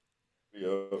We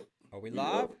up. Are we We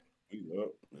live? up. We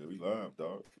up. Yeah, we live,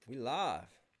 dog. We live.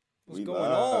 What's We going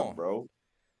live, on? bro.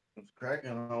 What's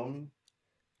cracking, homie?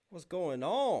 What's going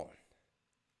on?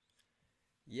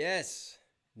 Yes,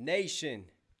 Nation,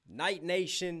 Night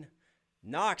Nation,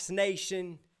 Knox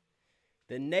Nation,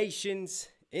 the nations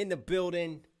in the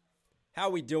building. How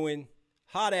we doing?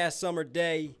 Hot ass summer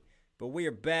day, but we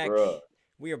are back. Bruh,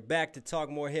 We are back to talk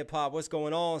more hip hop. What's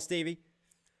going on, Stevie?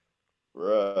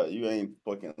 bruh, you ain't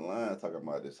fucking lying talking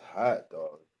about this hot,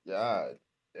 dog. God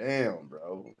damn,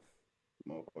 bro.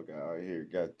 Motherfucker out here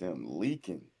goddamn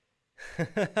leaking.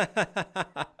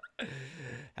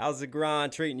 How's the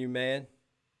grind treating you, man?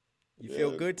 You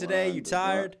feel Yeah, good today? You grind, the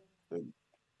grind. tired?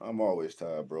 I'm always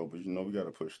tired, bro, but we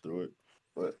gotta push through it.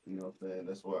 But you know what I'm saying?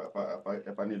 That's why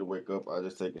if I need to wake up, I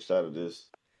just take a shot of this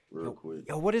real Yo, quick.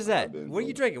 yo, what is Like I've that? been What are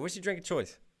you doing. drinking? What's your drinking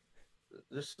choice?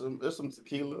 There's some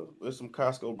tequila. There's some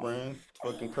Costco brand,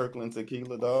 fucking Kirkland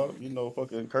tequila, dog. You know,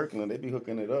 fucking Kirkland, they be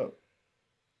hooking it up.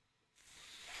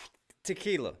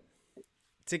 Tequila.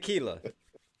 Tequila.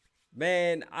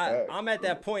 Man, I'm Facts, at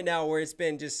that bro. point now where it's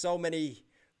been just so many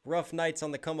rough nights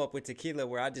on the come up with tequila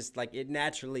where I just like it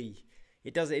naturally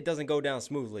it doesn't go down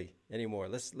smoothly anymore.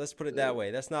 Let's put it that Yeah,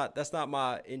 way. That's not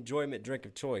my enjoyment drink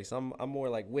of choice. I'm more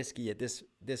like whiskey at this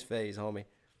phase, homie.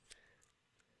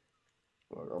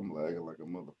 fuck, I'm lagging like a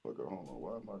motherfucker. Hold on,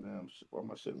 why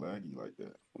my shit laggy like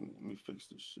that? Let me fix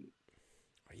this shit.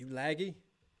 Are you laggy?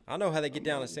 I know how they get I'm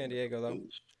down in lagging San like Diego a though.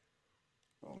 bitch.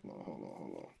 Hold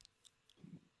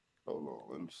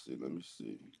on. Let me see.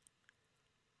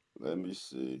 Let me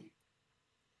see.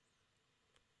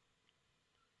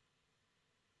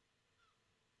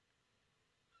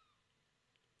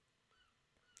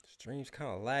 Stream's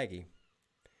kind of laggy.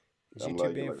 Is I'm YouTube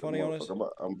lagging being like a funny on motherfucker. us?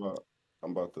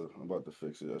 I'm about to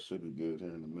fix it. I should be good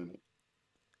here in a minute.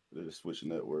 They're just switching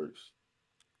networks.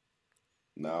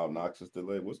 Now Knox is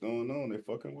delayed. What's going on? They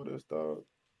fucking with us, dog.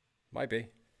 Might be.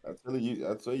 I tell you,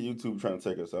 YouTube trying to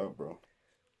take us out, bro.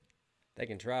 They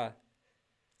can try.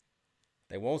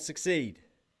 They won't succeed.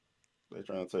 They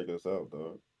trying to take us out,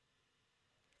 dog.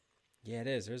 Yeah, it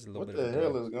is. There's a little What bit of a the delay.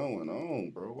 hell is going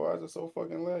on, bro? Why is it so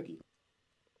fucking laggy?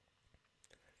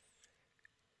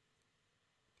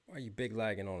 Why are you big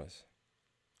lagging on us?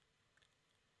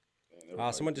 Man,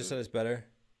 everybody Someone just said good. it's better.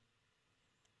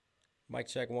 Mic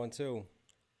check 1 2.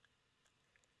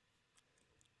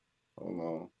 Hold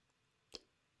on.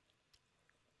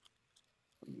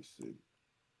 Let me see.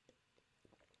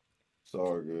 It's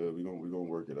all good. We gonna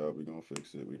work it out. We gonna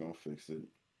fix it. We gonna fix it.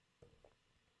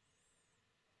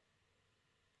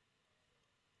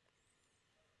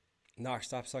 Knox,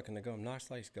 stop sucking the gum. Knox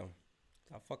likes gum.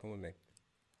 Stop fucking with me.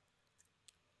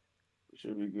 We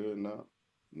should be good now.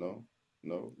 No,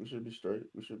 no, we should be straight.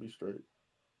 We should be straight.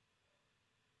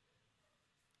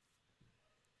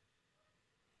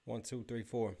 1 2 3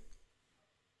 4.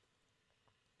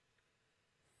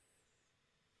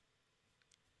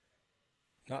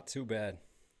 Not too bad.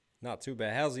 Not too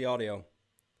bad. How's the audio?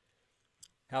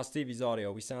 How's Stevie's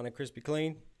audio? We sounding crispy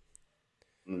clean?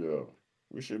 Yeah,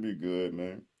 we should be good,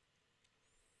 man.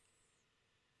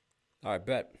 All right,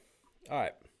 bet. All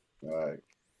right. All right.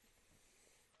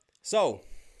 So,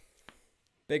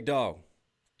 big dog.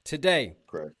 Today,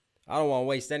 Correct. I don't want to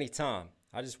waste any time.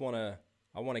 I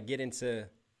want to get into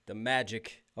the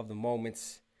magic of the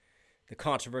moments, the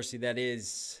controversy that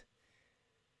is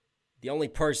the only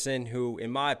person who, in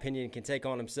my opinion, can take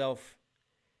on himself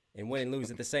and win and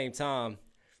lose at the same time.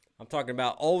 I'm talking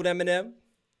about old Eminem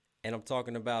and I'm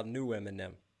talking about new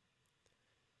Eminem.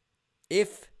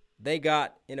 If they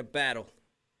got in a battle,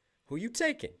 who you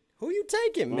taking? Who you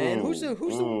taking, man? Who's the Ooh,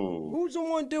 who's the ooh. who's the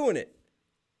one doing it?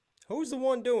 Who's the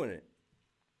one doing it?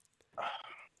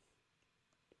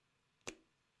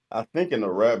 I think in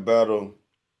a rap battle,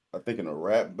 I think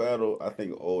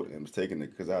old M's taking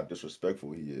it because how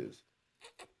disrespectful he is.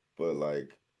 But like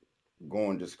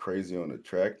going just crazy on the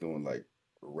track, doing like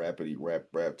rapidy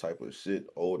rap type of shit,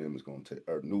 old M is gonna take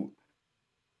or new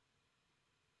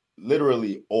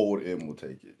literally old M will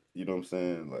take it. You know what I'm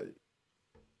saying? Like,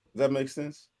 does that make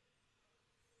sense?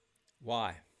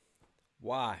 Why?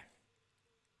 Why?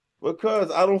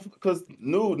 Because I don't because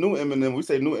new Eminem, we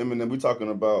say new Eminem, we talking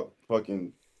about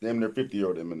fucking damn near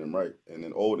 50-year-old Eminem, right? And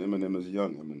then old Eminem is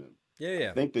young Eminem. Yeah, I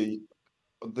yeah. think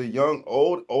the young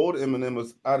old Eminem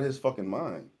is out of his fucking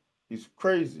mind. He's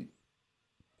crazy.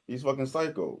 He's fucking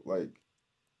psycho. Like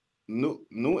new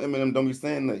Eminem don't be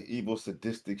saying the evil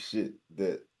sadistic shit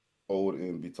that old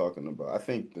M be talking about. I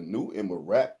think the new M will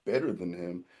rap better than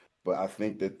him, but I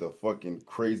think that the fucking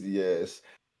crazy ass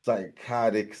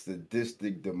psychotic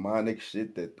sadistic demonic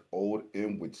shit that old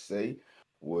M would say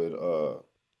would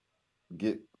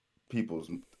get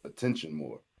people's attention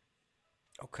more.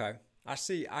 Okay. I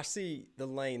see the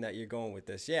lane that you're going with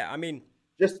this. Yeah, I mean,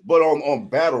 Just but on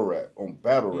battle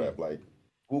mm, rap, like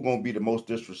who gonna be the most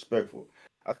disrespectful?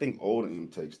 I think Oldham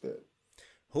takes that.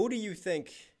 who do you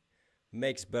think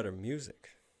makes better music?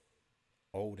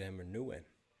 Old M or new M?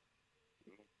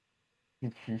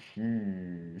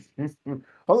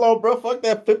 Hello, bro. Fuck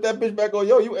that. Flip that bitch back on.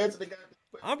 Yo, you answer the goddamn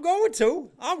question. I'm going to.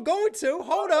 I'm going to.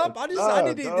 Hold Nah, up. I nah,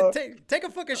 need to dog. take a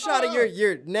fucking shot of Nah,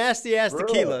 your nasty ass bro.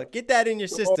 tequila. Get that in your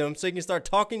Come on, system so you can start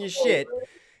talking your come on, shit,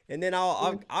 and then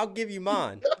I'll give you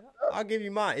mine. I'll give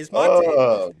you mine. It's my man.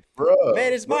 bruh,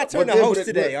 It's my turn but to then, host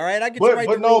today. All right, I get to write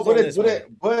the but no, rules on this one.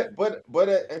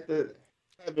 at the,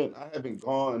 I haven't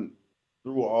gone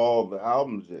through all the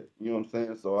albums yet. You know what I'm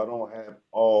saying? So I don't have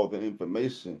all the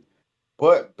information.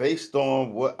 But based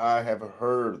on what I have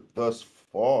heard thus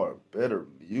far, better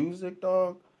music,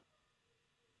 dog.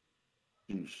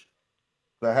 Sheesh.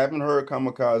 I haven't heard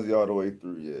Kamikaze all the way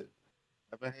through yet.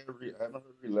 I haven't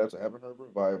heard Relapse. I haven't heard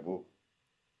Revival.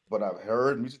 But I've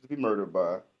heard Music to Be Murdered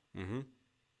by Mm-hmm.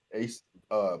 Ace,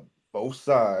 both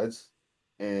sides,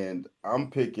 and I'm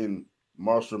picking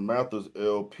Marshall Mathers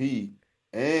LP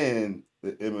and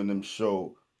the Eminem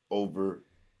Show over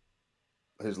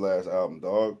his last album,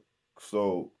 dog.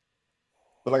 So,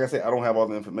 but like I said, I don't have all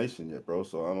the information yet, bro.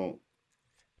 So I don't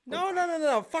like.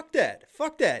 No. Fuck that.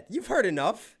 Fuck that. You've heard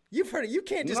enough. You've heard it. You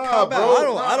can't just Nah, cop out.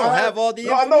 bro. I Nah, don't have all the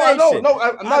no, I know. information. No,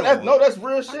 I'm I not. don't. That's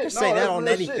real I can shit. say No, that that's on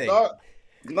real shit, anything. dog.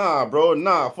 Nah, bro.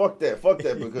 Nah, fuck that. Because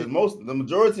the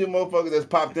majority of motherfuckers that's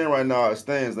popped in right now are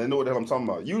stands. They know what the hell I'm talking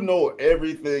about. You know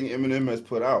everything Eminem has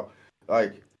put out.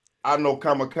 Like, I know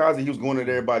Kamikaze, he was going at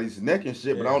everybody's neck and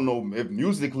shit, but I Yeah. don't know if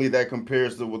musically that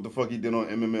compares to what the fuck he did on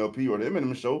MMLP or the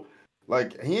Eminem Show.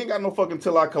 Like, he ain't got no fucking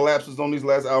Till I Collapses on these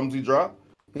last albums he dropped.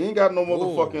 He ain't got no Ooh.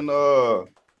 motherfucking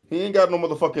he ain't got no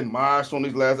motherfucking Mosh on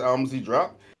these last albums he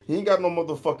dropped. He ain't got no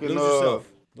motherfucking Lose yourself.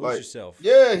 Lose like yourself.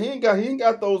 yeah, he ain't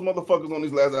got those motherfuckers on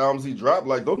these last albums he dropped.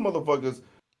 Like those motherfuckers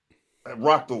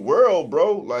rock the world,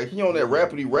 bro. Like he on that Mm.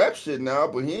 rapidy rap shit now,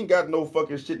 but he ain't got no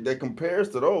fucking shit that compares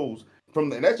to those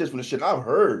and that's just from the shit I've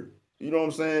heard. You know what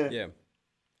I'm saying? Yeah.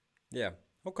 Yeah.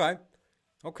 Okay.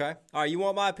 Okay. All right. You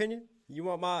want my opinion? You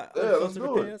want my Yeah, let's unfiltered do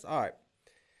it. opinions? All right.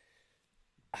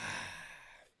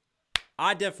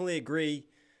 I definitely agree.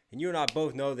 And you and I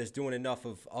both know there's doing enough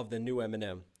of the new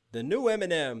Eminem. The new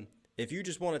Eminem, if you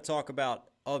just want to talk about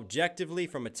objectively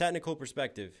from a technical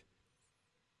perspective,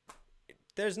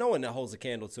 there's no one that holds a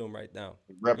candle to him right now.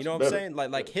 You Raps know what I'm better. saying?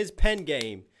 Like Yeah. his pen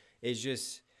game is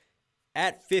just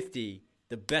at 50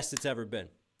 the best it's ever been.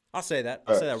 I'll say that.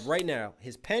 I'll say that Facts. right now.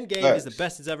 His pen game is the Facts.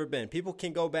 best it's ever been. People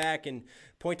can go back and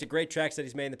point to great tracks that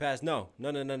he's made in the past. No.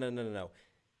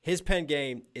 His pen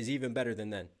game is even better than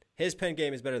then. His pen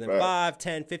game is better than Facts. 5,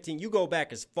 10, 15. You go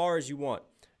back as far as you want.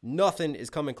 Nothing is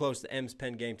coming close to M's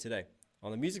pen game today.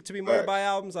 On the Music to Be Murdered by Facts.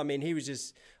 albums, I mean, he was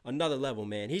just another level,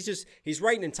 man. He's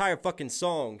writing entire fucking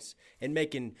songs and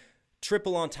making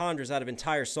triple entendres out of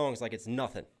entire songs like it's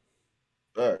nothing.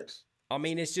 Facts. I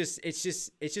mean, it's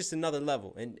just another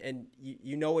level, and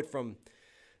you know it from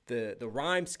the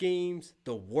rhyme schemes.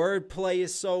 The wordplay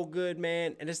is so good,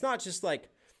 man, and it's not just like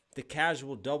the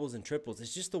casual doubles and triples.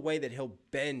 It's just the way that he'll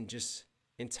bend just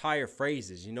entire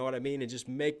phrases. You know what I mean, and just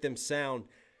make them sound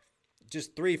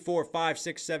just 3, 4, 5,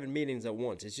 6, 7 meanings at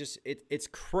once. It's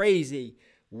crazy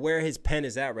where his pen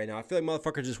is at right now. I feel like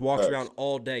motherfucker just walks around Facts.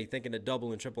 all day thinking of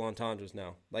double and triple entendres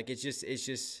now. Like it's just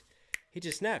he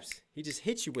just snaps. He just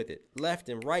hits you with it left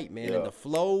and right, man. And Yeah. the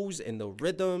flows and the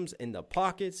rhythms and the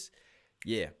pockets.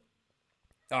 Yeah.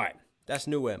 All right. That's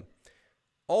new M.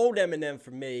 Old Eminem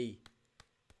for me,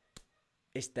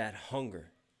 it's that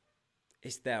hunger.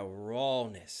 It's that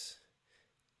rawness.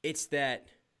 It's that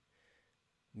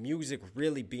music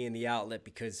really being the outlet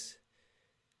because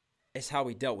it's how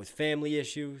he dealt with family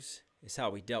issues. It's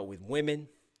how he dealt with women.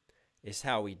 It's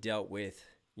how he dealt with,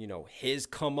 his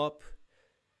come up,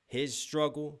 his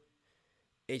struggle.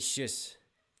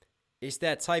 It's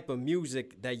that type of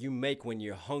music that you make when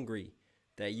you're hungry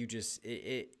that you just,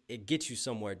 it gets you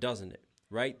somewhere, doesn't it?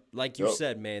 Right? Like you Yep.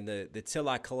 said, man, the Till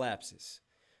I Collapses,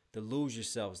 the Lose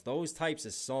Yourselves, those types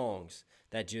of songs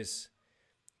that just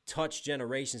touch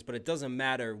generations, but it doesn't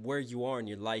matter where you are in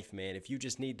your life, man. If you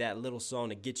just need that little song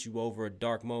to get you over a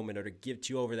dark moment or to get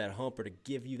you over that hump or to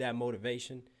give you that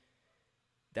motivation,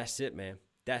 that's it, man.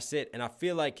 That's it. And I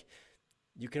feel like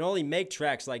you can only make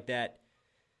tracks like that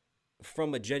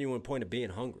from a genuine point of being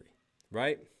hungry,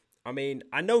 right? I mean,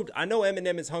 I know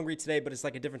Eminem is hungry today, but it's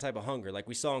like a different type of hunger. Like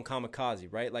we saw in Kamikaze,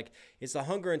 right? Like it's a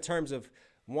hunger in terms of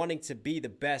wanting to be the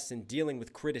best and dealing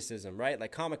with criticism, right?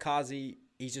 Like Kamikaze,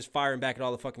 he's just firing back at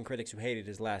all the fucking critics who hated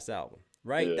his last album.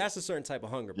 right? Yeah. That's a certain type of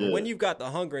hunger. But Yeah. when you've got the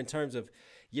hunger in terms of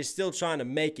you're still trying to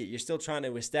make it, you're still trying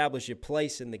to establish your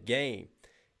place in the game,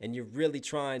 and you're really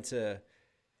trying to,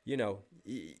 you know,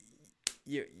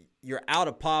 you're you're out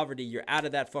of poverty, you're out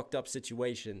of that fucked up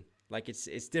situation. Like it's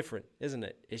different, isn't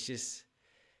it? It's just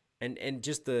and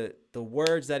just the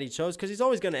words that he chose, because he's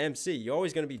always going to MC. You're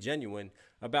always going to be genuine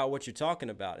about what you're talking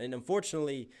about. And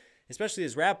unfortunately, especially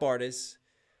as rap artists,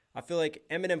 I feel like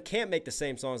Eminem can't make the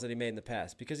same songs that he made in the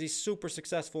past because he's super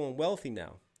successful and wealthy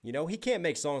now. You know, he can't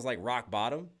make songs like Rock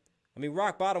Bottom. I mean,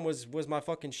 Rock Bottom was my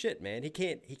fucking shit, man. He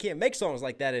can't make songs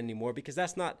like that anymore because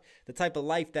that's not the type of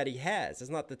life that he has. That's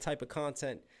not the type of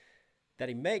content that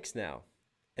he makes now.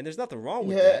 And there's nothing wrong He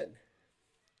with had that.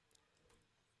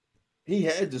 he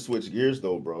had to switch gears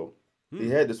though, bro. He Hmm.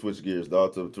 had to switch gears,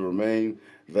 dog, to remain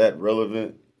that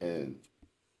relevant. And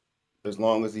as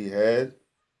long as he had,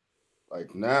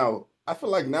 like now, I feel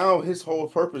like now his whole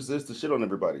purpose is to shit on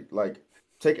everybody. Like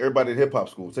take everybody to hip hop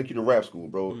school, take you to rap school,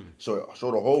 bro. Hmm. Show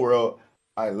the whole world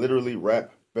I literally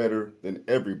rap better than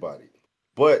everybody.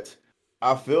 But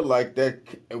I feel like that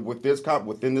with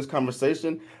within this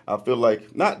conversation, I feel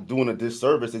like not doing a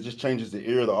disservice. It just changes the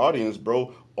ear of the audience,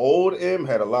 bro. Old M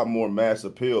had a lot more mass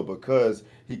appeal because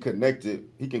he connected.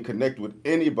 He can connect with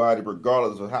anybody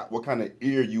regardless of what kind of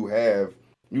ear you have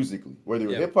musically, whether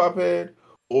you're a Yeah. hip hop head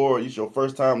or it's your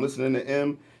first time listening to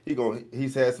M.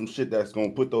 He's had some shit that's gonna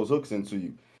put those hooks into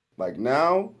you. Like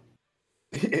now,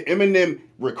 Eminem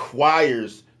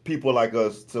requires people like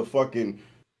us to fucking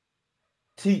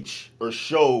teach or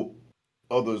show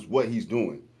others what he's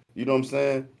doing. You know what I'm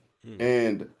saying? Hmm.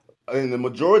 And the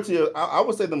majority of I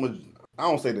would say I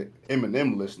don't say the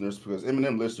Eminem listeners because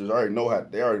Eminem listeners already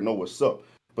know what's up.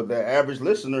 But the average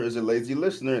listener is a lazy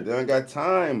listener. They don't got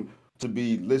time to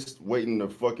be waiting to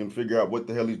fucking figure out what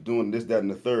the hell he's doing, this, that, and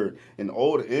the third. And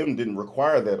old M didn't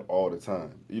require that all the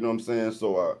time. You know what I'm saying?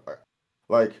 So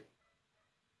like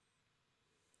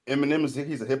Eminem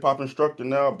he's a hip hop instructor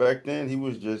now. Back then he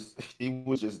was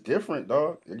just different,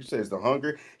 dog. Like you said, it's the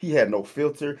hunger. He had no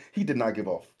filter. He did not give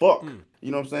a fuck. Hmm.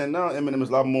 You know what I'm saying? Now Eminem is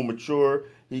a lot more mature.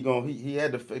 He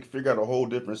had to figure out a whole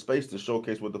different space to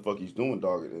showcase what the fuck he's doing,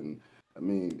 dog. And I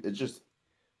mean, it just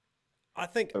I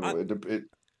think I don't I know. It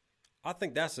I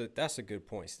think that's a good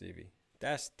point, Stevie.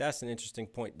 That's an interesting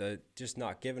point. The just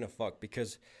not giving a fuck,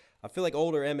 because I feel like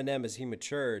older Eminem, as he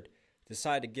matured,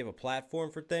 decided to give a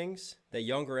platform for things that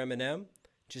younger Eminem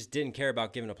just didn't care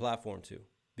about giving a platform to,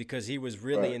 because he was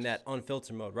really in that facts.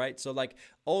 unfiltered mode, right? So like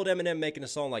old Eminem making a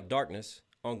song like Darkness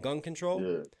on gun control,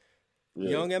 Yeah, yeah.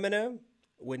 young Eminem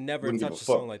would never Wouldn't give a touch a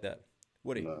song fuck. like that,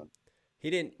 would he? Nah, He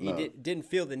didn't he nah. didn't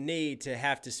feel the need to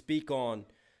have to speak on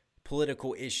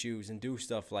political issues and do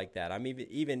stuff like that. I mean,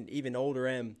 even older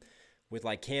M with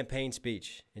like campaign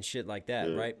speech and shit like that,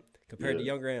 Yeah, right? Compared to yeah,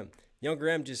 younger M, younger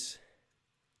M just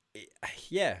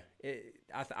yeah.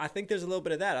 I think there's a little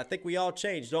bit of that. I think we all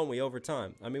change, don't we, over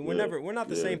time? I mean, yeah, we're not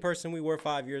the yeah. same person we were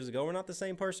 5 years ago. We're not the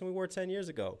same person we were 10 years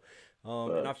ago.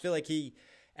 And I Facts. feel like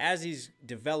as he's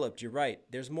developed, you're right.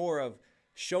 There's more of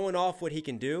showing off what he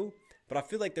can do, but I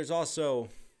feel like there's also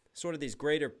sort of these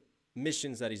greater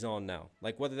missions that he's on now.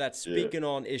 Like whether that's Yeah, speaking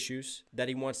on issues that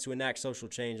he wants to enact social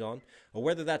change on, or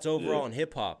whether that's yeah, overall in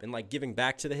hip hop and like giving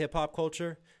back to the hip hop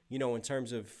culture, in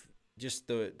terms of just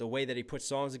the way that he puts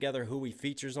songs together, who he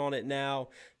features on it now,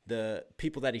 the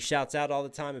people that he shouts out all the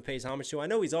time and pays homage to. I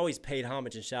know he's always paid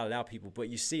homage and shouted out people, but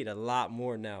you see it a lot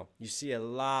more now. You see a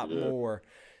lot yeah. more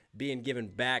being given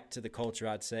back to the culture,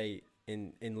 I'd say,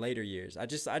 in later years. I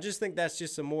just think that's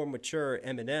just a more mature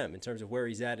Eminem in terms of where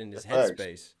he's at in his Facts.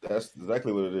 headspace. That's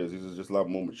exactly what it is. He's just a lot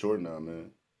more mature now,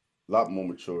 man. A lot more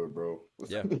mature, bro.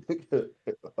 Yeah. A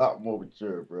lot more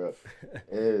mature, bro.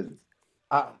 And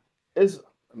I, it's,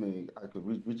 I mean,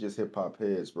 we just hip hop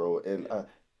heads, bro. And Yeah.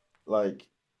 like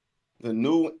the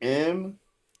new M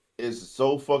is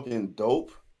so fucking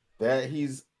dope that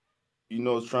he's,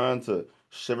 trying to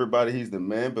show everybody he's the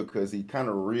man because he kind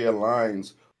of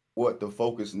realigns what the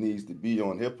focus needs to be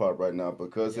on hip hop right now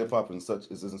because Yeah. hip hop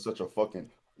is in such a fucking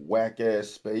whack ass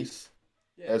space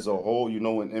Yeah. as a whole.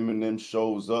 When Eminem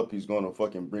shows up, he's gonna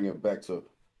fucking bring it back to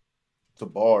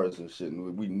bars and shit.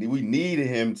 And we need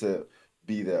him to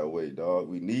be that way, dog.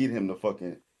 We need him to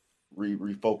fucking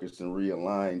refocus and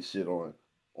realign shit on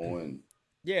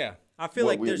Yeah. I feel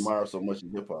what like we there's admire so much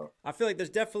in hip hop. I feel like there's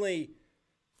definitely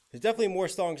more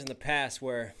songs in the past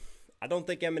where I don't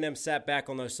think Eminem sat back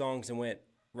on those songs and went,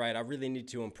 right, I really need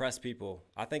to impress people.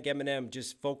 I think Eminem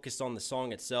just focused on the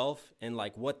song itself and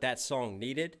like what that song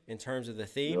needed in terms of the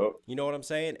theme. Yup. You know what I'm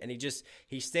saying? And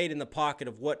he stayed in the pocket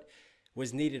of what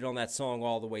was needed on that song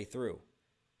all the way through.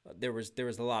 There was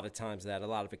a lot of times a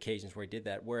lot of occasions where he did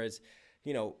that. Whereas,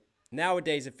 you know,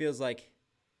 nowadays it feels like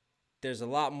there's a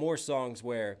lot more songs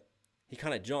where he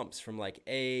kind of jumps from like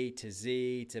A to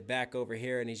Z to back over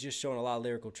here, and he's just showing a lot of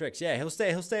lyrical tricks. Yeah, he'll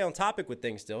stay on topic with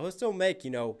things still. He'll still make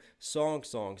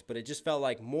songs, but it just felt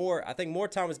like more. I think more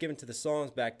time was given to the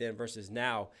songs back then versus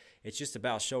now. It's just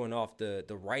about showing off the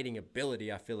writing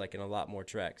ability. I feel like in a lot more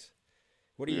tracks.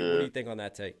 What do Yeah. you think on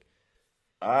that take?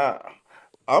 I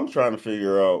I'm trying to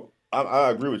figure out. I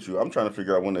agree with you. I'm trying to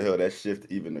figure out when the hell that shift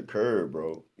even occurred,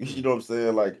 bro. Hmm. You know what I'm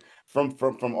saying? Like from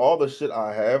all the shit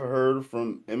I have heard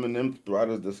from Eminem throughout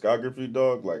his discography,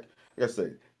 dog. Like I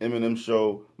say, Eminem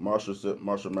show, Marshall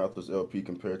Mathers LP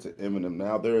compared to Eminem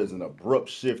now, there is an abrupt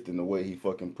shift in the way he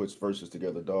fucking puts verses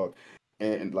together, dog.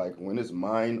 And like when his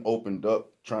mind opened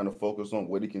up, trying to focus on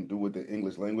what he can do with the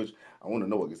English language, I want to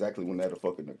know exactly when that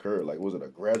fucking occurred. Like, was it a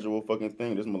gradual fucking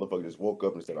thing? This motherfucker just woke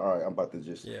up and said, "All right, I'm about to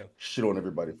just Yeah. shit on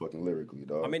everybody fucking lyrically,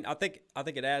 I dog." mean, I think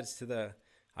it adds to the.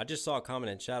 I just saw a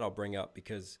comment in chat I'll bring up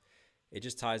because it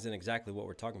just ties in exactly what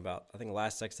we're talking about. I think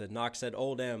last text said Knox said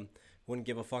old M wouldn't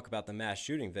give a fuck about the mass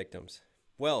shooting victims.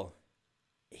 Well,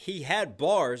 he had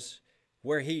bars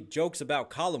where he jokes about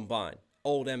Columbine.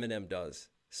 Old Eminem does.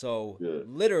 So Yeah,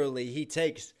 literally, he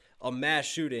takes a mass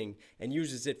shooting and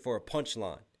uses it for a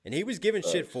punchline. And he was given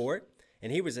shit facts. for it,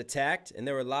 and he was attacked. And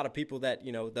there were a lot of people that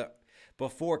the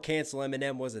before cancel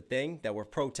Eminem was a thing that were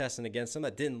protesting against him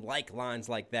that didn't like lines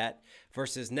like that.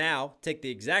 Versus now, take the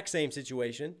exact same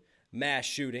situation, mass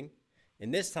shooting,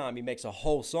 and this time he makes a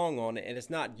whole song on it, and it's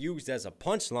not used as a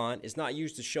punchline. It's not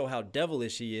used to show how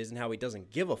devilish he is and how he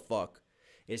doesn't give a fuck.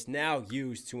 It's now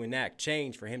used to enact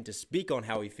change for him to speak on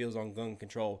how he feels on gun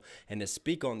control and to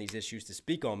speak on these issues, to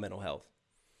speak on mental health.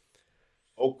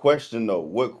 Oh, question though,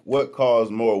 what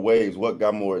caused more waves? What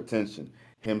got more attention?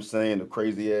 Him saying the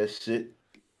crazy ass shit,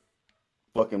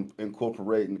 fucking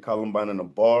incorporating Columbine in a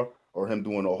bar, or him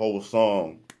doing a whole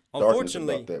song, darkness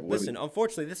about Unfortunately, that? What? listen,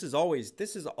 unfortunately, this is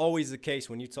always the case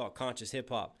when you talk conscious hip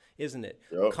hop, isn't it?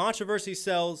 Yep, Controversy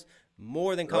sells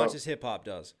more than yep, conscious hip hop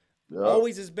does. yep,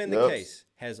 Always has been the yep. case.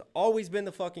 Has always been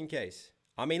the fucking case.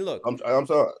 I mean, look, I'm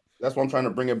sorry. That's why I'm trying to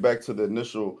bring it back to the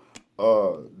initial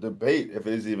debate. If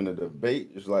it is even a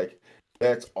debate, it's like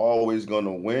that's always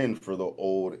gonna win for the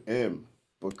old M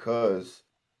because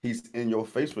he's in your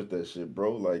face with that shit,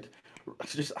 bro. Like,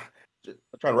 just, I'm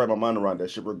trying to wrap my mind around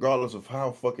that shit. Regardless of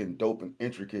how fucking dope and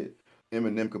intricate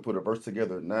Eminem could put a verse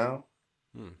together now,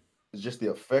 hmm, it's just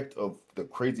the effect of the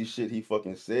crazy shit he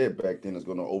fucking said back then is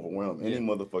gonna overwhelm any yeah,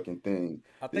 motherfucking thing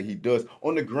I that think, he does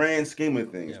on the grand scheme of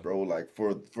things, yeah. bro. Like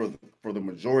for the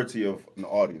majority of an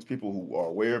audience, people who are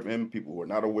aware of him, people who are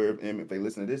not aware of him, if they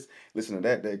listen to this, listen to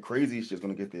that, that crazy shit's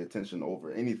gonna get the attention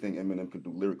over anything Eminem can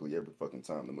do lyrically every fucking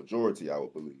time. The majority, I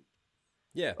would believe,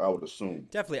 Yeah, I would assume.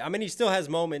 definitely. I mean, he still has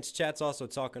moments. Chat's also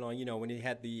talking on, when he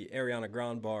had the Ariana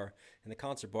Grande bar and the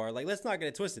concert bar. Like, let's not get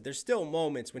it twisted. There's still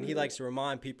moments when he Yeah, likes to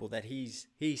remind people that he's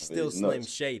yeah, still he's Slim nuts.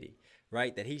 Shady,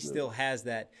 right? That he Yeah, still has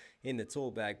that in the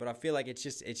tool bag. But I feel like it's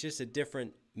just a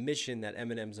different mission that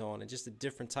Eminem's on, and just a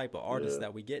different type of artist yeah,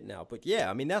 that we get now. But yeah,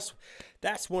 I mean, that's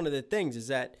one of the things is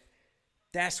that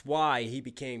that's why he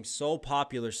became so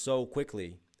popular so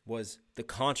quickly was the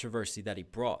controversy that he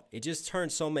brought. It just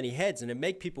turned so many heads and it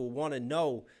made people want to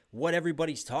know what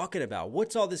everybody's talking about.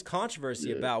 What's all this controversy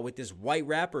yeah, about with this white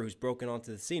rapper who's broken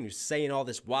onto the scene, who's saying all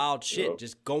this wild shit, yep,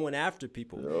 just going after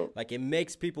people? yep, Like, it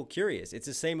makes people curious. It's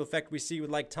the same effect we see with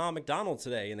like Tom McDonald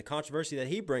today and the controversy that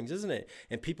he brings, isn't it?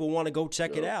 And people want to go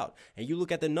check it yep, out. And you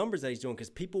look at the numbers that he's doing because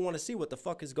people want to see what the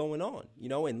fuck is going on,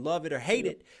 and love it or hate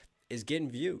yep. it is getting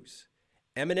views.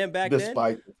 Eminem back then,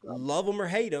 Despite the love him or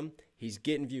hate him, he's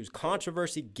getting views.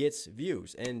 Controversy gets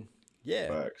views. And yeah,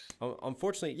 facts,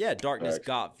 unfortunately, yeah, Darkness facts,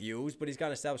 got views, but he's got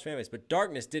an established fan base. But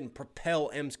Darkness didn't propel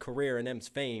M's career and M's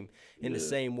fame in the yeah,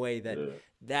 same way that yeah.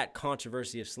 that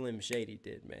controversy of Slim Shady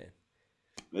did, man.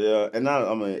 Yeah, and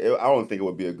I mean, I don't think it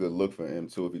would be a good look for him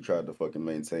too if he tried to fucking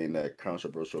maintain that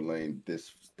controversial lane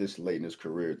this late in his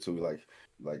career too. Like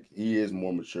he is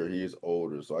more mature, he is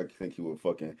older, so I think he would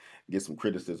fucking get some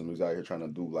criticism. He's out here trying to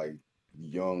do like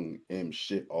young M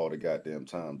shit all the goddamn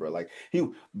time, bro. Like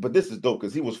but this is dope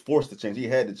because he was forced to change. He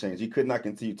had to change. He could not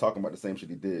continue talking about the same shit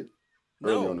he did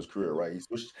early on in No, his career, right?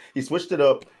 He switched it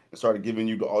up and started giving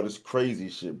you all this crazy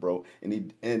shit, bro.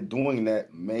 And doing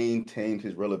that maintained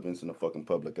his relevance in the fucking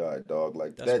public eye, dog.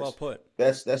 Like that's well put.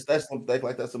 that's some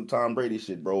like that's some Tom Brady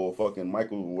shit, bro, or fucking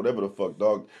Michael, whatever the fuck,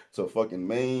 dog. To fucking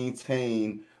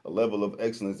maintain a level of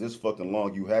excellence this fucking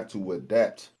long, you have to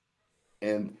adapt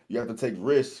and you have to take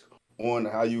risks on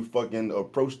how you fucking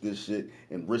approach this shit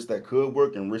and risk that could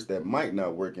work and risk that might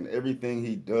not work. And everything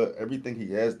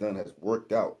he has done has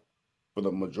worked out for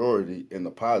the majority in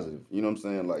the positive. You know what I'm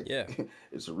saying? Like Yeah.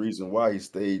 it's a reason why he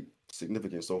stayed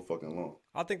significant so fucking long.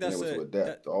 I think Been that's able to a adapt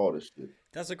that to all this shit.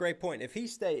 that's a great point. If he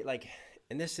stayed like,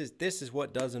 and this is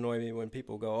what does annoy me when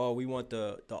people go, "Oh, we want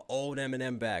the old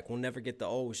Eminem back. We'll never get the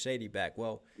old Shady back."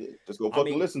 Well, Yeah, just go I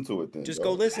fucking mean, listen to it then, just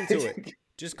go dog. listen to it.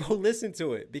 Just go listen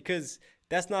to it because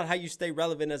that's not how you stay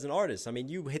relevant as an artist. I mean,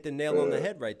 you hit the nail on the Yeah,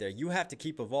 head right there. You have to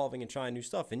keep evolving and trying new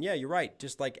stuff. And yeah, you're right.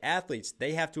 Just like athletes,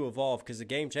 they have to evolve because the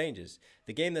game changes.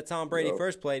 The game that Tom Brady yup,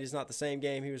 first played is not the same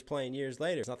game he was playing years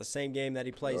later. It's not the same game that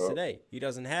he plays yup. today. He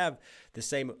doesn't have the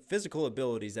same physical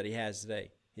abilities that he has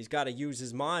today. He's got to use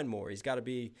his mind more. He's got to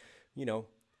be, you know,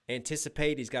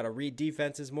 anticipate. He's got to read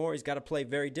defenses more. He's got to play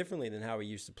very differently than how he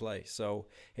used to play. So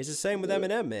it's the same with Yeah,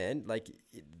 Eminem, man. Like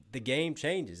the game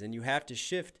changes, and you have to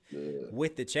shift yeah,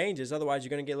 with the changes. Otherwise, you're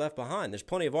going to get left behind. There's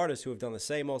plenty of artists who have done the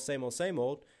same old, same old, same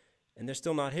old, and they're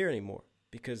still not here anymore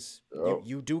because you yup.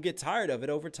 you do get tired of it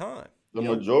over time. The You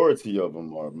know. majority of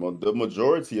them are. The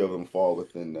majority of them fall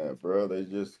within that, bro. They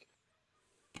just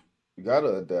you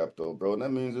gotta adapt though, bro. And that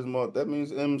means this month. That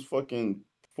means M's fucking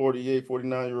 48,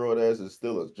 49-year-old ass is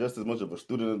still just as much of a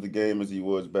student of the game as he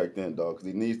was back then, dog. Because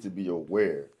he needs to be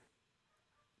aware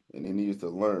and he needs to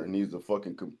learn. He needs to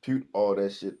fucking compute all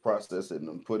that shit, process it,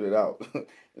 and put it out.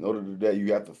 In order to do that,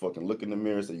 you have to fucking look in the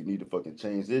mirror, say you need to fucking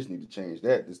change this, you need to change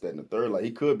that, this, that, and the third. Like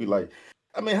he could be Mm. like,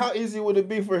 I mean, how easy would it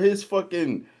be for his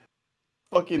fucking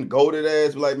goaded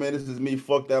ass be like, man, this is me,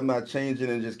 fuck that, I'm not changing,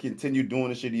 and just continue doing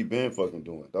the shit he been fucking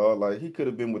doing, dog. Like he could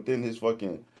have been within his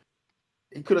fucking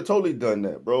he could have totally done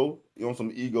that, bro. You know,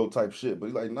 some ego type shit. But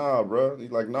he's like, nah, bro.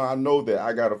 He's like, nah, I know that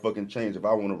I gotta fucking change if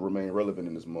I want to remain relevant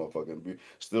in this motherfucker. And be,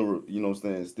 still, you know what I'm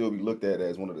saying? Still be looked at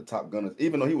as one of the top gunners,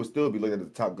 even though he would still be looked at as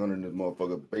the top gunner in this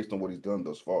motherfucker based on what he's done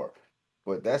thus far.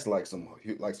 But that's like some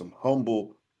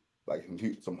humble, like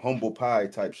some humble pie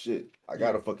type shit. I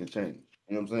gotta Mm. fucking change.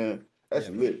 You know what I'm saying? That's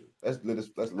Yeah. lit. That's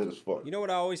lit as fuck. You know what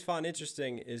I always find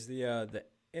interesting is the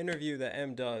interview that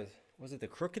M does. Was it the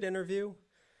Crooked interview?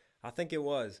 I think it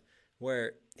was,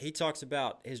 where he talks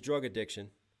about his drug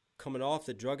addiction, coming off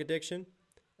the drug addiction,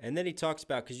 and then he talks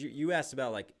about, because you asked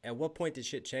about, like, at what point did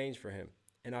shit change for him?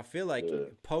 And I feel like Yeah.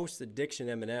 post addiction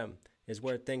Eminem is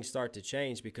where things start to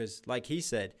change because, like he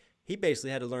said, he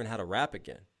basically had to learn how to rap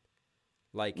again.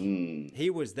 Like, Mm. he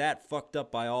was that fucked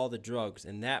up by all the drugs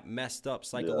and that messed up Yeah.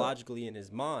 psychologically in his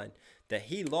mind that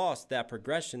he lost that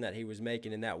progression that he was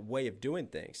making and that way of doing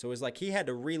things. So it's like he had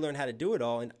to relearn how to do it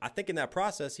all. And I think in that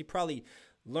process, he probably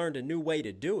learned a new way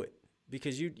to do it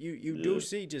because you do Yeah.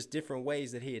 see just different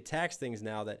ways that he attacks things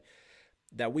now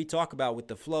that we talk about with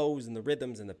the flows and the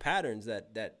rhythms and the patterns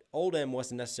that old M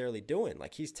wasn't necessarily doing.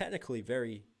 Like he's technically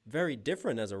very, very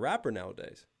different as a rapper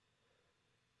nowadays.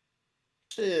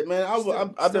 Shit, man. I've Still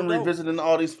been dope. revisiting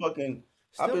all these fucking.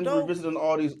 I've Still been dope. revisiting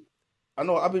all these. I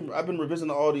know I've been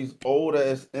revisiting all these old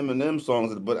ass Eminem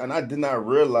songs, but and I did not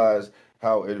realize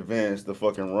how advanced the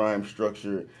fucking rhyme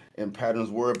structure and patterns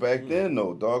were back Mm. then,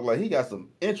 though, dog. Like he got some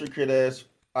intricate ass.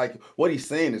 Like what he's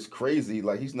saying is crazy.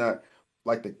 Like he's not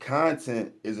like the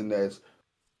content isn't as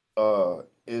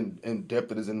in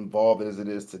depth as involved as it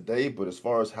is today. But as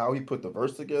far as how he put the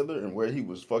verse together and where he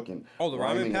was fucking Oh, the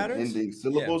rhyming rhyming and patterns? ending Yeah.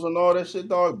 syllables and all that shit,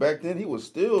 dog. Back then he was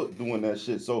still doing that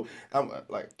shit. So I'm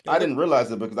like Yo, I look. didn't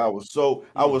realize it because I was so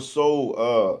I Mm. was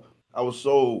so I was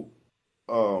so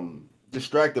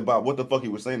distracted by what the fuck he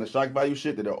was saying, the shock value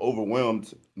shit, that it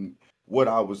overwhelmed what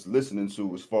I was listening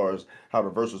to as far as how the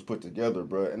verse was put together,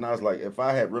 bro. And I was like, if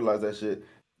I had realized that shit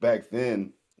back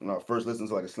then when I first listened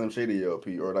to like a Slim Shady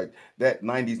LP or like that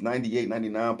 90s, 98,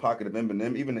 99 pocket of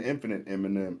Eminem, even the Infinite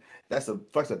Eminem, that's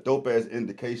a dope ass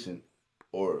indication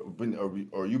or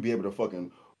you be able to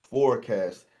fucking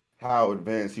forecast how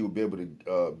advanced he would be able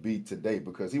to be today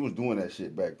because he was doing that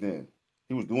shit back then.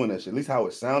 He was doing that shit. At least how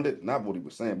it sounded, not what he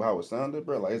was saying, but how it sounded,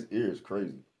 bro. Like his ear is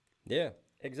crazy. Yeah.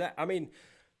 Exactly. I mean,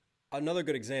 another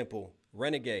good example,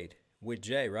 Renegade with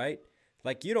Jay, right?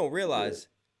 Like you don't Yeah, realize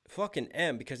fucking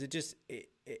M because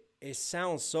it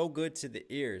sounds so good to the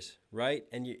ears, right?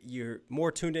 And you're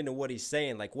more tuned into what he's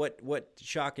saying. Like what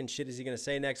shocking shit is he gonna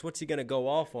say next? What's he gonna go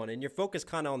off on? And you're focused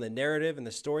kind of on the narrative and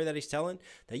the story that he's telling.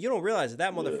 That you don't realize that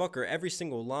that yeah. motherfucker every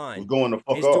single Was line going the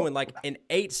fuck is off. doing like an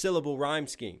 8 syllable rhyme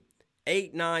scheme,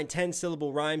 8, 9, 10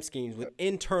 syllable rhyme schemes with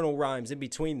internal rhymes in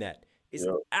between that. It's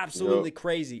Yep, yep, absolutely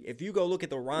crazy. If you go look at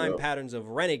the rhyme yep, patterns of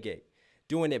Renegade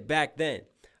doing it back then,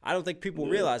 I don't think people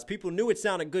yeah, realize. People knew it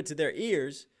sounded good to their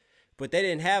ears, but they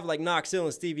didn't have like Knox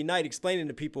and Stevie Knight explaining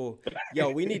to people, yo,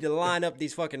 we need to line up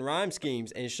these fucking rhyme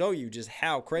schemes and show you just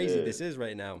how crazy yeah, this is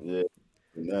right now. yeah.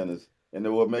 Bananas. And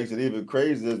then what makes it even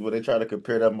crazier is when they try to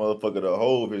compare that motherfucker to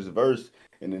Hove, his verse,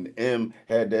 and then M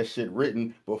had that shit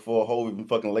written before Hove even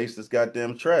fucking laced this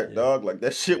goddamn track, Yeah. dog. Like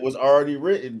that shit was already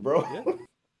written, bro. Yeah.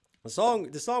 The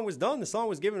song was done. The song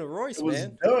was given to It Royce, was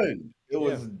man. done. It Yeah,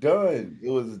 was done. It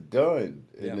was done.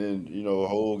 And yeah, then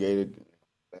Hole gave it.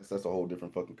 That's a whole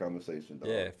different fucking conversation, dog.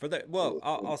 yeah. For the It well, was,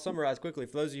 I'll summarize quickly.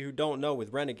 For those of you who don't know,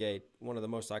 with Renegade, one of the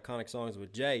most iconic songs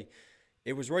with Jay,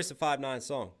 it was Royce the 5'9"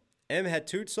 song. M had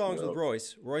two songs with yeah.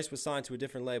 Royce. Royce was signed to a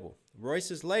different label.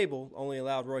 Royce's label only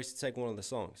allowed Royce to take one of the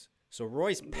songs. So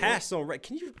Royce Yeah. passed on.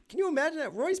 Can you imagine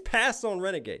that? Royce passed on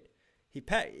Renegade. He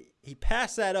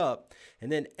passed that up,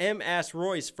 and then M asked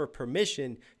Royce for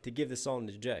permission to give the song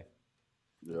to Jay.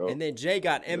 Yep. And then Jay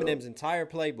got Yep. Eminem's entire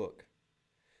playbook,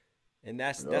 and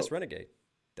Yep. that's Renegade.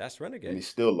 That's And he Renegade.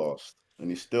 still lost. And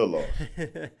he still lost.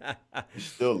 I He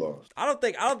still lost.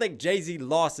 don't think Jay-Z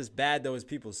lost as bad though as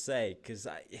people say, because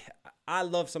I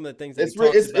love some of the things that he It's re-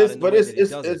 talks about it's and the but way that he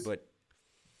does it, but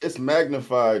it's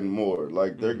magnified more.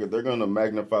 Like mm, they're gonna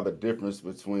magnify the difference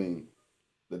between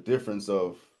the difference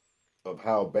of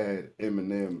how bad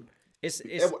Eminem. it's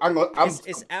it's I'm I'm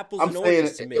it's apples I'm and saying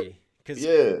oranges to me, because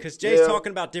yeah, Jay's yeah.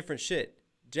 talking about different shit.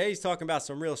 Jay's talking about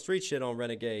some real street shit on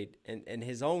Renegade, and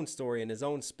his own story and his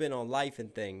own spin on life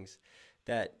and things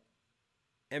that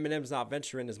Eminem's not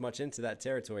venturing as much into that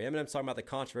territory. Eminem's talking about the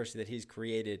controversy that he's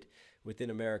created within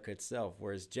America itself,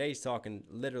 whereas Jay's talking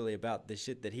literally about the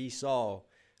shit that he saw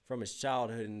from his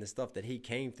childhood and the stuff that he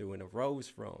came through and arose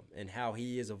from, and how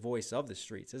he is a voice of the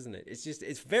streets, isn't it?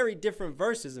 It's very different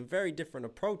verses and very different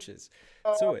approaches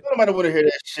to it. Nobody want to hear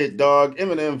that shit, dog.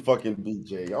 Eminem fucking beat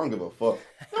Jay. I don't give a fuck.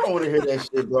 I don't want to hear that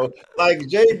shit, bro. Like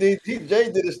Jay did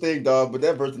his thing, dog. But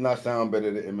that verse did not sound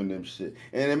better than Eminem shit.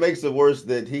 And it makes it worse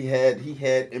that he had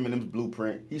Eminem's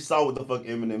blueprint. He saw what the fuck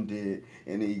Eminem did,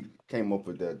 and he came up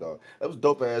with that, dog. That was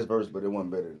dope ass verse, but it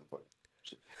wasn't better than the fuck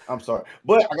shit. I'm sorry,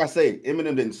 but like I say,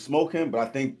 Eminem didn't smoke him. But I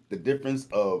think the difference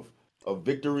of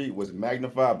victory was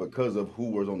magnified because of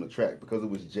who was on the track. Because it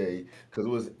was Jay. Because it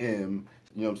was M.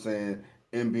 You know what I'm saying?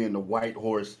 M being the white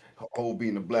horse, O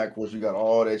being the black horse. You got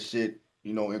all that shit,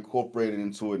 incorporated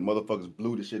into it. Motherfuckers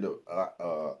blew the shit up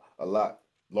a lot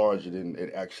larger than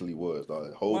it actually was.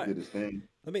 Hove Why? did his thing.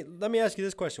 Let me ask you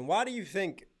this question: Why do you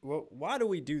think? Well, why do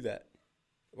we do that?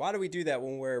 Why do we do that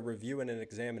when we're reviewing and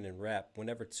examining rap?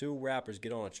 Whenever two rappers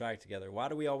get on a track together, why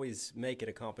do we always make it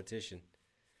a competition?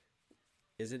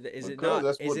 Is it Because not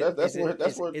that's what that's where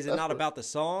that's where is it that's not where about the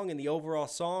song and the overall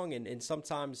song, and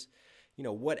sometimes,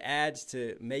 what adds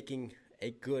to making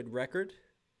a good record?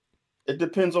 it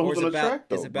depends on Or who's on the track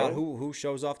is though, it about bro. who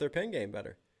shows off their pen game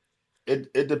better?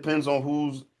 It depends on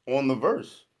who's on the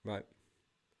verse. Right.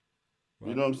 You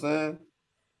Right. know what I'm saying?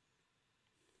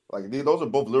 Like those are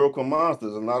both lyrical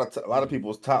monsters. And a lot of Mm.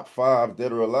 people's top five,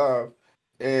 dead or alive,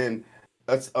 and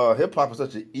that's hip hop is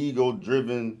such an ego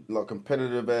driven, like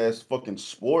competitive ass fucking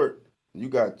sport. You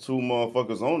got two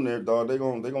motherfuckers on there, dog. They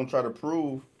gonna try to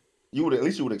prove. You would at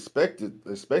least you would expect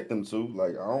them to.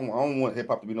 Like I don't want hip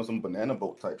hop to be no some banana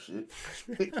boat type shit.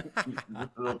 You know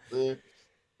what I'm saying?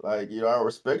 Like I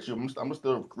respect you. I'm gonna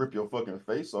still rip your fucking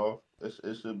face off.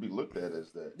 It should be looked at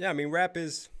as that. Yeah, I mean, rap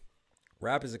is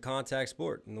a contact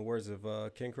sport, in the words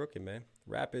of King Crooked, man.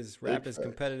 Rap Big is facts.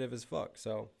 competitive as fuck.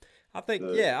 So I think,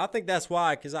 Yeah. yeah, I think that's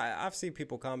why. Because I've seen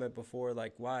people comment before,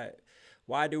 like,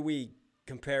 why do we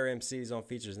compare MCs on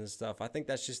features and stuff? I think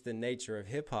that's just the nature of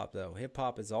hip hop, though. Hip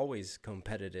hop is always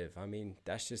competitive. I mean,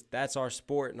 that's our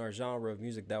sport and our genre of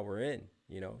music that we're in.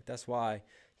 That's why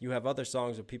you have other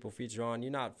songs that people feature on.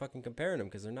 You're not fucking comparing them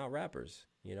because they're not rappers.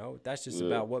 That's just Yeah.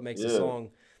 about Yeah.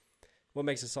 what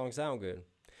makes a song sound good.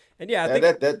 And yeah, I And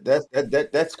think.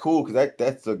 that's cool because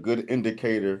that's a good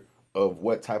indicator of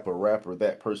what type of rapper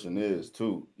that person is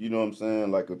too. You know what I'm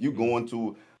saying? Like if you Mm, go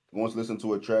to listen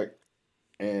to a track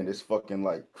and it's fucking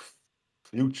like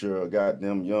Future or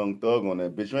goddamn Young Thug on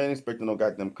that bitch, you ain't expecting no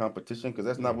goddamn competition because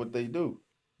that's not mm, what they do.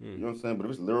 mm. You know what I'm saying? But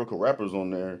if it's lyrical rappers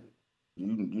on there, you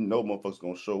know motherfuckers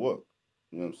gonna show up.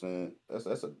 You know what I'm saying?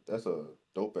 That's a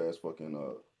dope ass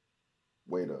fucking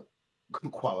way to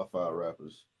qualify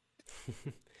rappers.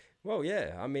 Well,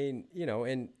 yeah. I mean,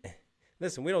 and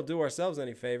listen, we don't do ourselves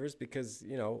any favors because,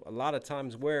 a lot of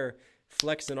times we're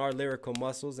flexing our lyrical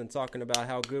muscles and talking about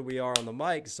how good we are on the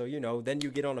mic. So, then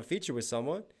you get on a feature with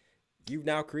someone, you've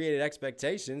now created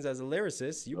expectations as a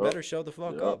lyricist. You Yup, better show the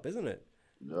fuck yup, up, isn't it?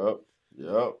 yup,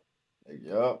 yup,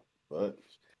 yup. But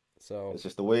So, it's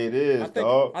just the way it I is, think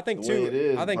dog. I It's think the way too it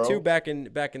is, I think too bro. back in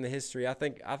the history. I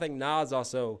think Nas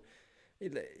also.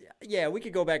 Yeah, we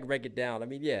could go back and break it down. I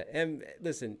mean, yeah,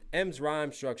 listen, M's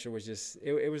rhyme structure was just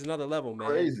it was another level, man.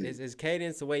 Crazy. His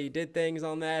cadence, the way he did things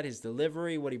on that, his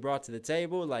delivery, what he brought to the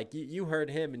table, like you heard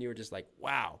him and you were just like,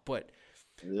 wow. But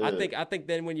Yeah. I think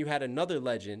then when you had another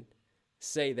legend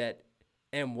say that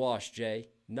M washed Jay,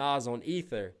 Nas on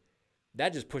Ether,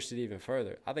 that just pushed it even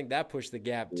further. I think that pushed the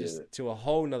gap Yeah, just to a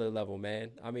whole nother level,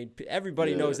 man. I mean,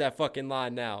 everybody knows yeah, that fucking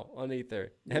line now on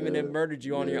Ether. Eminem yeah, murdered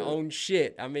you on your yeah, own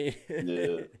shit. I mean,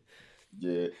 yeah,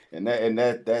 yeah. And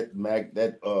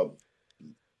that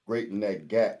great in that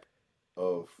gap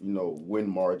of win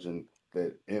margin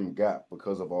that M got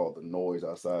because of all the noise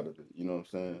outside of it. You know what I'm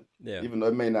saying? yeah, Even though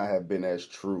it may not have been as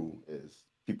true as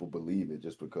people believe it,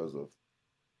 just because of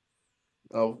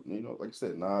like I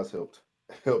said, Nas helped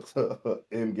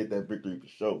M get that victory for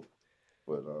sure.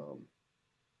 But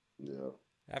yeah,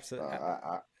 I, absolutely. I,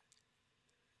 I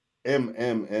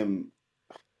M.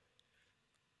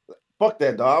 Fuck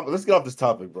that, dog. Let's get off this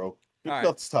topic, bro. All Get right,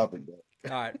 off this topic, bro.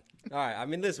 all right, all right. I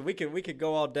mean, listen, we could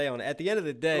go all day on it. At the end of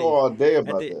the Go day, all day at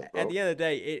about the that, at bro. the end of the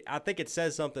day, I think it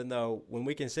says something though when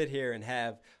we can sit here and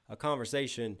have a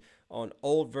conversation on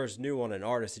old versus new on an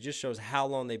artist. It just shows how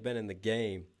long they've been in the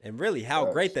game and really how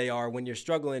great Facts. they are when you're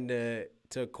struggling to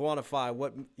quantify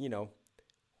what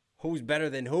who's better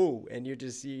than who, and you're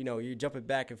just you're jumping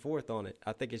back and forth on it.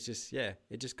 I think it's just it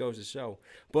just goes to show.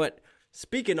 But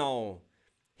speaking on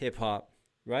hip hop,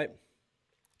 right?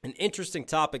 An interesting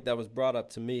topic that was brought up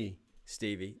to me,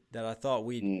 Stevie, that I thought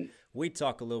Mm, we'd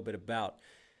talk a little bit about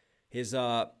is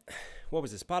what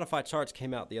was it? Spotify charts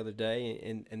came out the other day,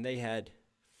 and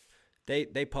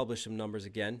they published some numbers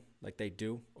again, like they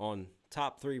do on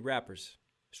top 3 rappers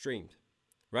streamed,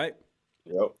 right?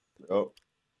 yep. Yep.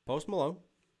 Post Malone,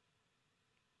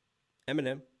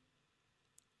 Eminem,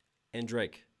 and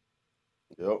Drake.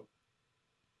 Yep.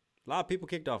 A lot of people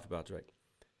kicked off about Drake.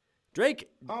 Drake,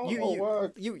 I don't you know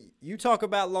you why. you talk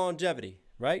about longevity,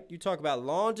 right? You talk about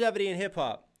longevity in hip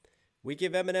hop. We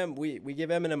give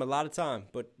Eminem a lot of time,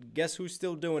 but guess who's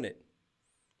still doing it?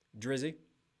 Drizzy.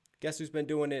 Guess who's been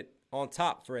doing it on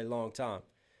top for a long time?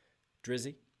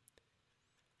 Drizzy.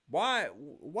 Why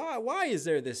is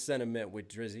there this sentiment with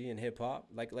Drizzy in hip hop?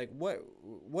 Like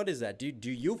what is that?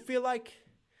 Do you feel like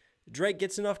Drake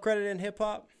gets enough credit in hip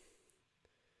hop?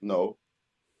 No,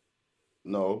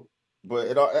 no.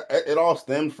 But it all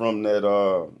stemmed from that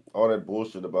all that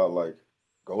bullshit about like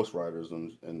ghostwriters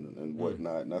and Mm,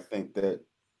 whatnot. And I think that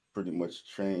pretty much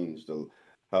changed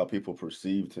how people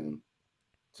perceived him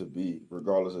to be,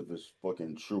 regardless if it's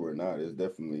fucking true or not. It's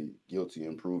definitely guilty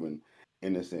and proven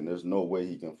innocent. There's no way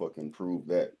he can fucking prove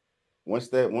that. Once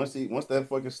that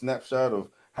fucking snapshot of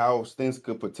how things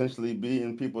could potentially be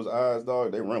in people's eyes,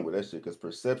 dog, they run with that shit because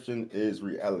perception is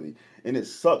reality. And it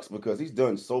sucks because he's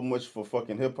done so much for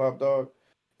fucking hip hop, dog.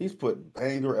 He's put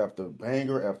banger after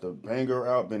banger after banger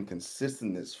out, been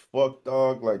consistent as fuck,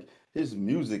 dog. Like his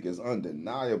music is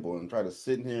undeniable, and try to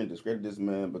sit in here and discredit this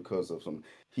man because of some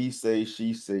he say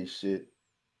she say shit.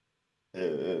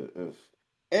 If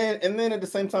and then at the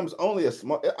same time, it's only a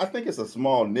small. I think it's a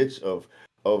small niche of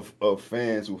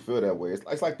fans who feel that way.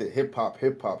 It's like the hip hop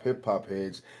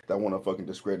heads that want to fucking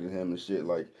discredit him and shit.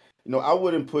 Like I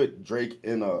wouldn't put Drake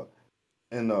in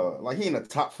like he in the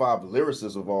top 5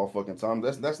 lyricists of all fucking time.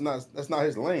 That's not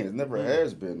his lane. It never mm,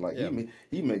 has been. Like yeah.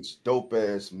 he makes dope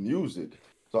ass music.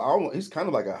 So he's kind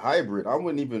of like a hybrid. I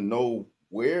wouldn't even know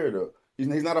where to. He's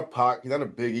not a Pac. He's not a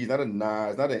Biggie. He's not a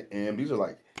Nas. Not an M. These are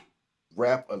like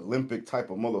rap Olympic type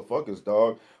of motherfuckers,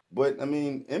 dog. But I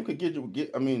mean, M could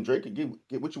I mean, Drake could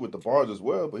get with you with the bars as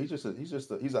well. But he's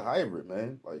a hybrid,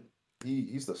 man. Like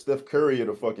he's the Steph Curry of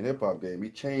the fucking hip hop game. He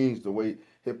changed the way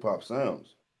hip hop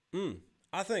sounds. Mm.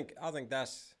 I think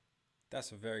that's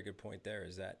a very good point. There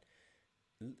is that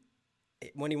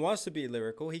when he wants to be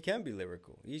lyrical, he can be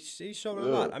lyrical. He showed it a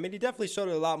Yeah, lot. I mean, he definitely showed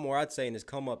it a lot more. I'd say in his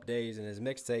come up days and his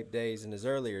mixtape days and his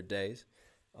earlier days.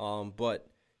 But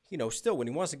still, when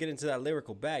he wants to get into that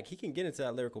lyrical bag, he can get into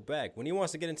that lyrical bag. When he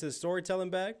wants to get into the storytelling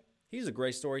bag, he's a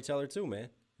great storyteller too, man.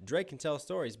 Drake can tell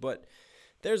stories, but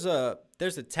there's a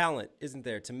talent, isn't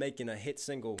there, to making a hit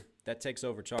single that takes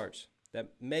over charts, that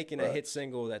making a hit facts,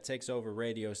 single that takes over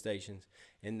radio stations,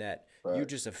 and that you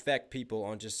facts, just affect people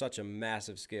on just such a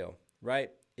massive scale,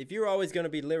 right? If you're always going to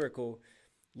be lyrical,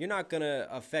 you're not going to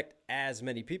affect as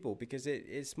many people because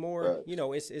it's more,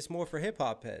 facts. it's more for hip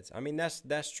hop heads. I mean,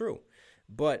 that's true.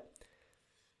 But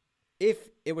if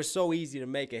it was so easy to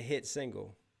make a hit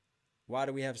single, why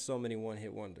do we have so many one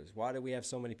hit wonders? Why do we have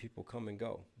so many people come and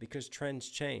go? Because trends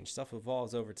change, stuff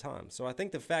evolves over time. So I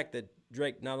think the fact that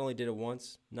Drake not only did it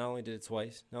once, not only did it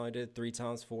twice, not only did it 3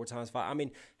 times, 4 times, five. I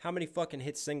mean, how many fucking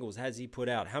hit singles has he put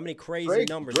out? How many crazy Drake,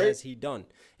 numbers Drake, has he done?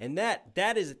 And that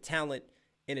is a talent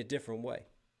in a different way,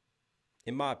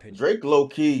 in my opinion. Drake low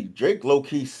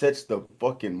key sets the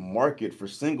fucking market for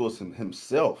singles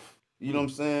himself. You know Hmm.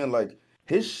 what I'm saying? Like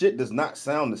his shit does not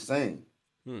sound the same.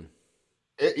 Hmm.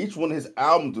 Each one of his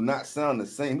albums do not sound the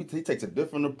same. He takes a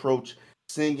different approach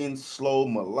singing slow,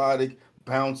 melodic,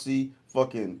 bouncy,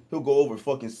 fucking he'll go over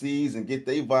fucking C's and get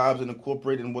they vibes and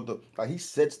incorporate in what the like he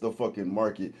sets the fucking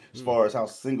market as Mm, far as how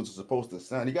singles are supposed to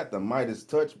sound. He got the Midas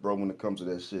touch, bro, when it comes to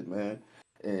that shit, man.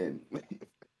 And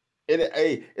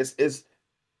hey, it's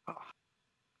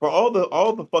for all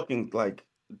the fucking like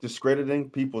discrediting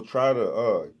people try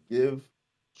to give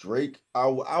Drake. I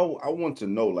want to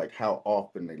know like how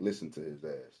often they listen to his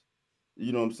ass.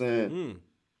 You know what I'm saying? mm,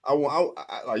 I want.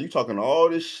 Like you talking all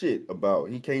this shit about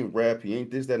he can't rap, he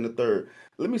ain't this, that, and the third.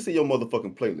 Let me see your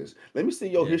motherfucking playlist. Let me see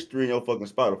your yeah. history in your fucking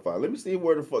Spotify. Let me see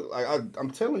where the fuck. Like I'm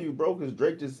telling you, bro, because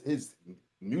Drake just his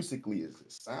musically is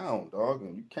sound, dog,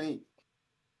 and you can't.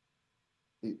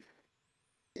 It,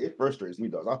 it frustrates me,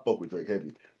 dog. I fuck with Drake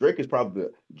heavy. Drake is probably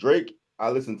Drake. I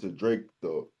listen to Drake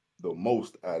the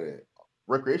most out of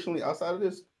recreationally outside of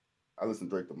this. I listen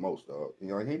to Drake the most, dog. You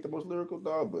know, he ain't the most lyrical,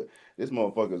 dog, but this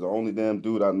motherfucker is the only damn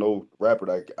dude I know, rapper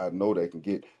that I know that can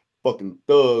get fucking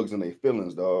thugs and they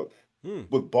feelings, dog, Mm,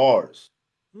 with bars,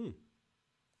 mm.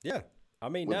 Yeah. I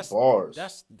mean, with bars.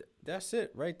 that's that's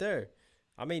it right there.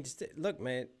 I mean, look,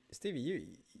 man, Stevie,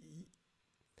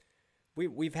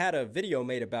 we've had a video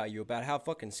made about you about how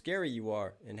fucking scary you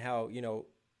are and how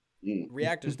Mm.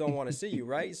 reactors don't want to see you,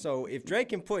 right? So if Drake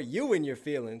can put you in your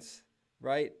feelings,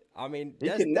 right? I mean, He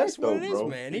that's connects what though, it is, bro.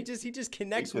 man. He just He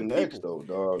connects with connects people.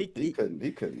 though, dog. He He he couldn't.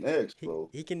 He connects, he, bro.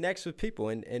 he connects with people,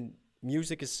 and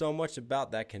music is so much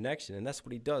about that connection, and that's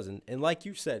what he does. And like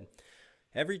you said,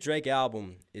 every Drake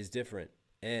album is different,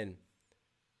 and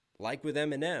like with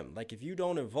Eminem, like if you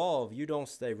don't evolve, you don't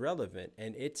stay relevant,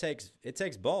 and it takes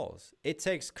balls. It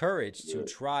takes courage to Yeah,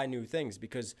 try new things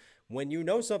because when you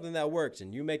know something that works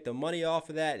and you make the money off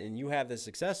of that and you have the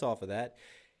success off of that,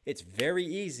 it's very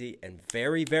easy and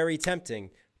very very tempting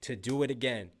to do it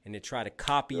again and to try to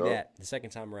copy yep, that the second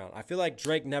time around. I feel like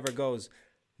Drake never goes,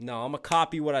 "No, I'm gonna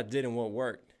copy what I did and what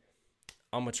worked.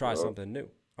 I'm gonna try yep, something new.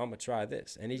 I'm gonna try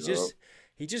this." And yep,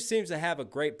 he just seems to have a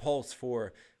great pulse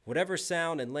for whatever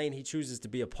sound and lane he chooses to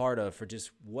be a part of for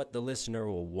just what the listener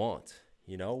will want.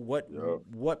 You know, yep.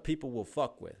 what people will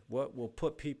fuck with, what will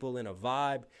put people in a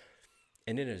vibe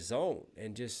and in a zone,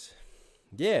 and just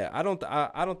yeah, I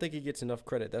don't think he gets enough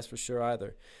credit. That's for sure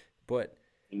either. But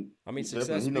I mean, Definitely,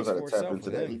 success he knows speaks how to for tap itself into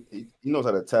with that. him. He knows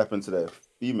how to tap into that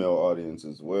female audience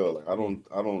as well. Like Mm,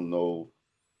 I don't know.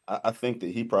 I think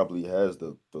that he probably has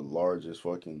the largest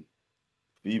fucking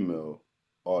female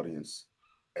audience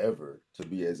ever to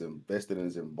be as invested and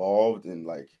as involved in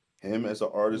like him as an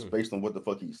artist mm, based on what the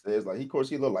fuck he says. Like, he, of course,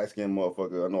 he a little light skinned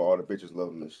motherfucker. I know all the bitches love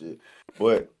him and shit.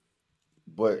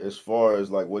 But as far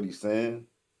as like what he's saying,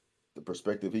 the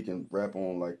perspective he can rap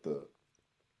on, like the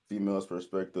female's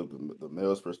perspective, the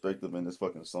male's perspective in his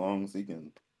fucking songs, he,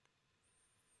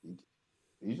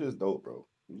 he's just dope, bro.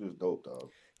 He's just dope, dog.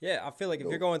 yeah, I feel like if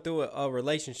you're Dope. going through a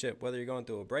relationship, whether you're going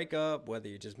through a breakup, whether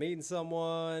you're just meeting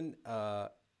someone, whether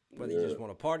you Yeah, just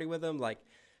want to party with them, like,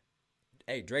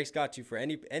 hey, Drake's got you for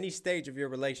any stage of your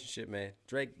relationship, man.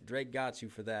 Drake got you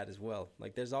for that as well.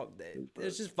 Like big there's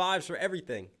facts. just vibes for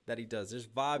everything that he does. There's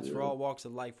vibes for Yeah, all walks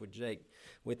of life with Jake,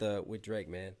 with Drake,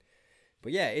 man.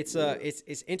 But yeah, yeah,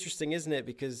 it's interesting, isn't it?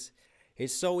 Because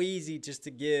it's so easy just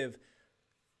to give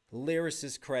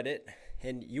lyricists credit,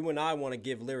 and you and I want to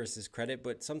give lyricists credit,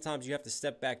 but sometimes you have to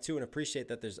step back too and appreciate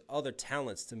that there's other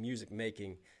talents to music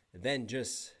making than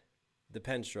just the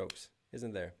pen strokes,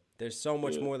 isn't there? There's so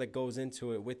much yeah. more that goes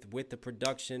into it with the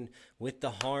production, with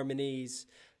the harmonies,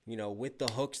 with the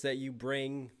hooks that you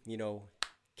bring.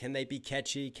 Can they be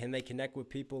catchy? Can they connect with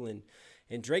people?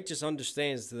 And Drake just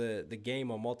understands the game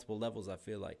on multiple levels. I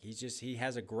feel like he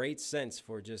has a great sense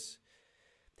for just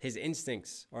his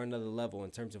instincts are another level in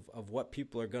terms of what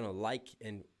people are gonna like,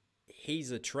 and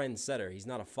he's a trendsetter. He's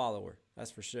not a follower.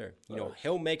 That's for sure. Facts,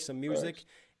 He'll make some music, facts.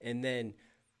 and then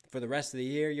for the rest of the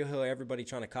year, you'll hear everybody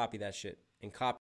trying to copy that shit and copy